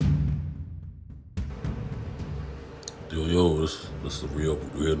Yo, this is the real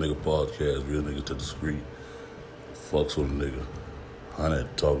nigga podcast, real nigga to the street. Fucks with a nigga. I'm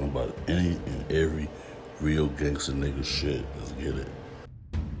not talking about any and every real gangster nigga shit. Let's get it.